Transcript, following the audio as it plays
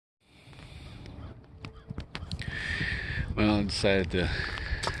Well, I decided to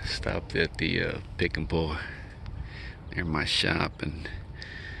stop at the pick and pull near my shop and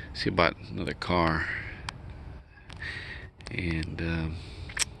see about another car. And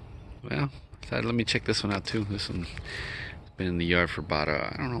well, decided let me check this one out too. This one's been in the yard for about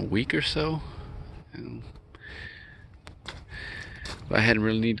I don't know, a week or so. But I hadn't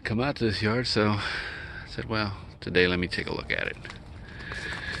really need to come out to this yard, so I said, well, today let me take a look at it.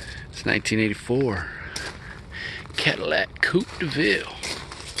 It's 1984 Cadillac Coupe DeVille.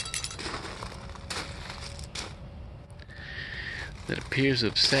 That appears to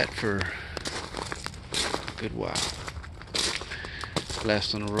have sat for a good while.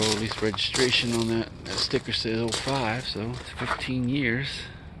 Last on the road, at least registration on that sticker says 05, so it's 15 years.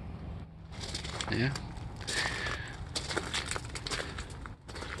 Yeah.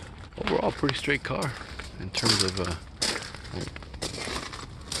 Overall, pretty straight car in terms of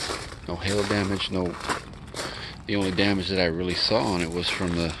no hail damage. The only damage that I really saw on it was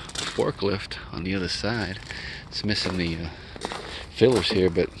from the forklift on the other side. It's missing the fillers here,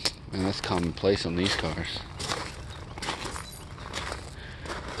 but man, that's commonplace on these cars.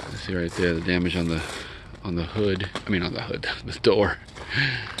 You see right there the damage on the hood. I mean on the hood, the door.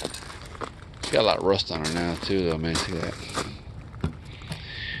 It's got a lot of rust on her now too, though, man. See that?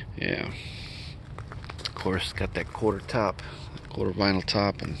 Yeah. Of course, it's got that quarter vinyl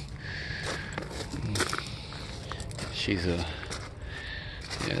top, and she's yeah,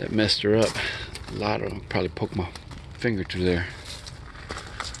 that messed her up. A lot of probably poked my finger through there.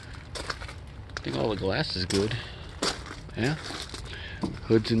 I think all the glass is good. Yeah.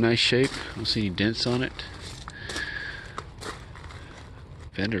 Hood's in nice shape. I don't see any dents on it.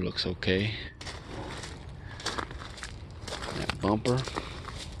 Fender looks okay. That bumper.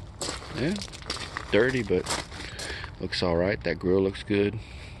 Yeah. Dirty, but looks alright. That grill looks good.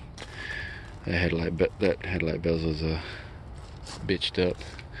 That headlight bezel's bitched up.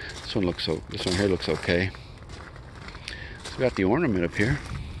 This one here looks okay. So we got the ornament up here.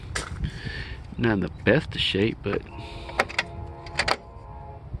 Not in the best of shape, but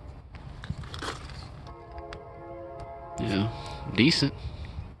yeah, decent.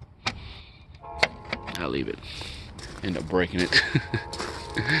 I'll leave it. End up breaking it.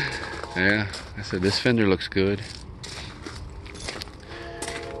 Yeah, I said this fender looks good.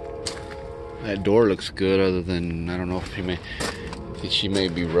 That door looks good, other than I don't know if she may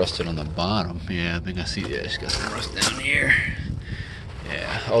be rusted on the bottom. Yeah, I think I see. Yeah, she's got some rust down here.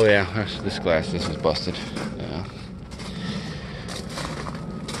 Yeah. Oh yeah, this is busted. Yeah.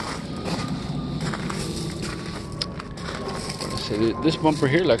 So this bumper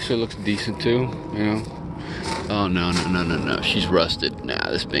here actually looks decent too. You know. Oh no. She's rusted. Nah,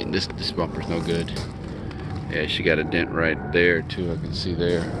 this bumper's no good. Yeah, she got a dent right there too. I can see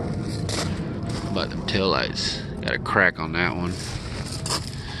there. About them taillights. Got a crack on that one.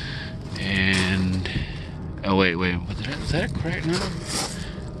 And oh wait. Is that a crack now?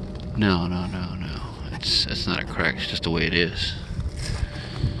 No. That's not a crack. It's just the way it is.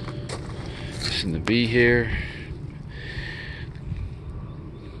 Just in the V here.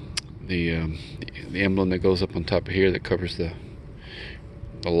 The emblem that goes up on top of here that covers the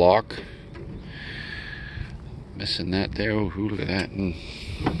lock. Missing that there. Oh, look at that.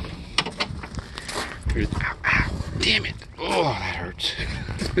 Ow, damn it. Oh, that hurts.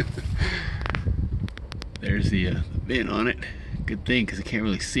 There's the VIN on it. Good thing, because I can't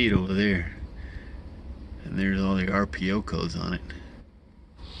really see it over there. And there's all the RPO codes on it.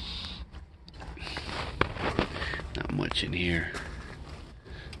 Not much in here.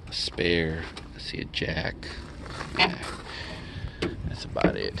 A spare. I see a jack. Yeah, that's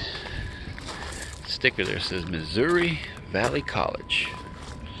about it. Sticker there says Missouri Valley College.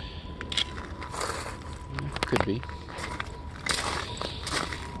 Could be.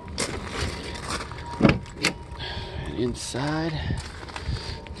 And inside,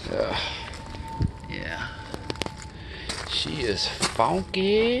 yeah, she is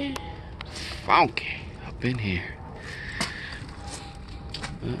funky up in here.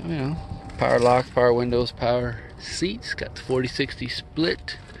 You know, power locks, power windows, power seats. Got the 40/60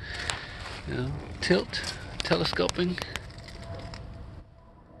 split. You know, tilt, telescoping,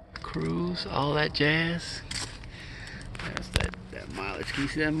 cruise, all that jazz. There's that mileage. Can you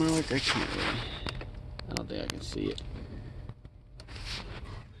see that mileage? I can't really. I don't think I can see it.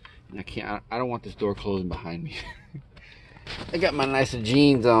 And I don't want this door closing behind me. I got my nicer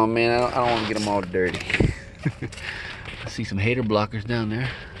jeans on, man. I don't want to get them all dirty. I see some hater blockers down there.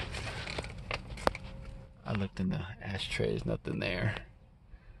 I looked in the ashtrays, nothing there.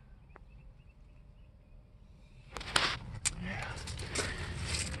 Yeah.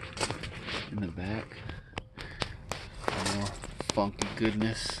 In the back, funky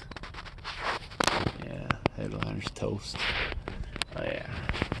goodness. Yeah, headliner's toast. Oh yeah,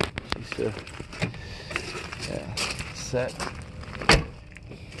 she's yeah, set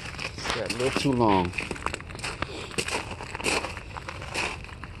a little too long.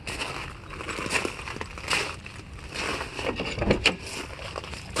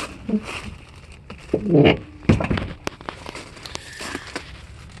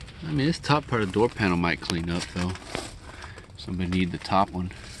 I mean, this top part of the door panel might clean up though. Somebody need the top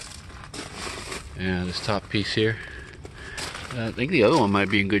one. Yeah, this top piece here. I think the other one might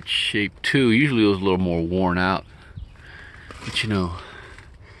be in good shape too. Usually it was a little more worn out. But you know,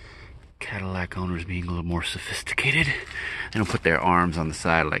 Cadillac owners being a little more sophisticated, they don't put their arms on the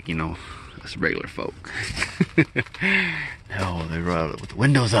side like, you know, us regular folk. No, they ride with the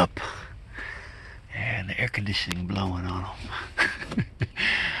windows up and the air conditioning blowing on them.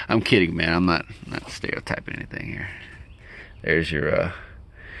 I'm kidding, man. I'm not stereotyping anything here. There's your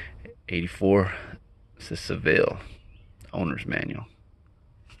 84. This is Seville owner's manual.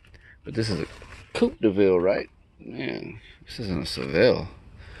 But this is a Coupe DeVille, right? Man, this isn't a Seville.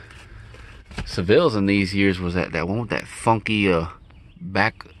 Seville's in these years was that one with that funky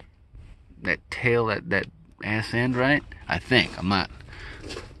back, that tail, that ass end, right? I think. I'm not.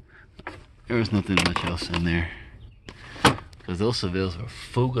 There was nothing much else in there. Because those Sevilles were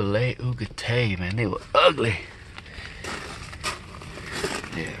Fugale Ugate, man. They were ugly.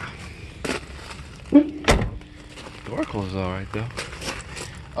 Yeah. Door close alright though.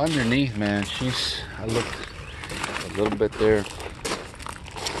 Underneath, man, I looked a little bit there.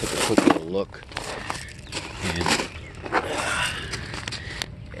 Took a quick little look. And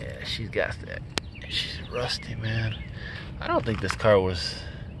yeah, she's got that. She's rusty, man. I don't think this car was.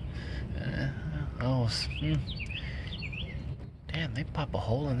 Damn, they pop a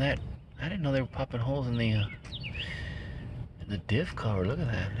hole in that. I didn't know they were popping holes in the diff cover. Look at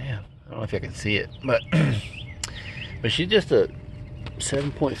that, man. I don't know if I can see it, but but she's just a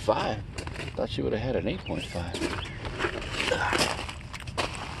 7.5. I thought she would have had an 8.5.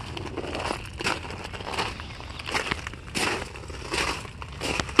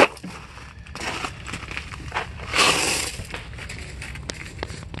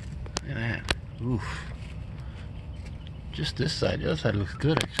 Look at that. Oof. Just this side. The other side looks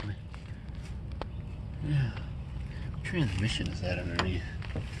good, actually. Yeah. What transmission is that underneath?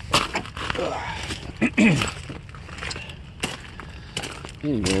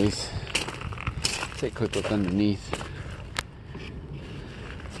 Anyways, take a quick look underneath.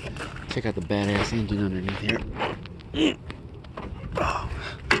 Check out the badass engine underneath here.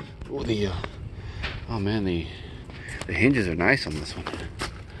 Oh man, the hinges are nice on this one.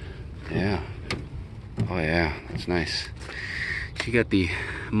 Yeah. Oh yeah, that's nice. She got the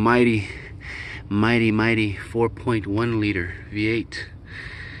mighty 4.1 liter V8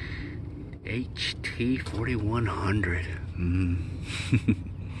 HT 4100.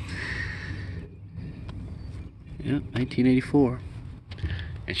 Yep, 1984.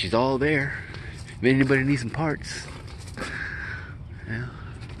 And she's all there. If anybody needs some parts. Yeah.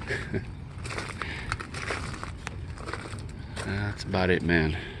 That's about it,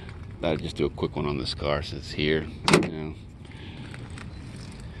 man. I'll just do a quick one on this car since it's here. You know.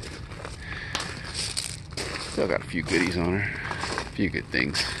 Still got a few goodies on her. A few good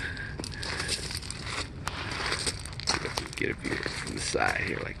things. Get a view from the side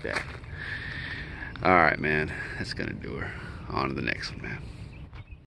here like that. Alright, man. That's gonna do her. On to the next one, man.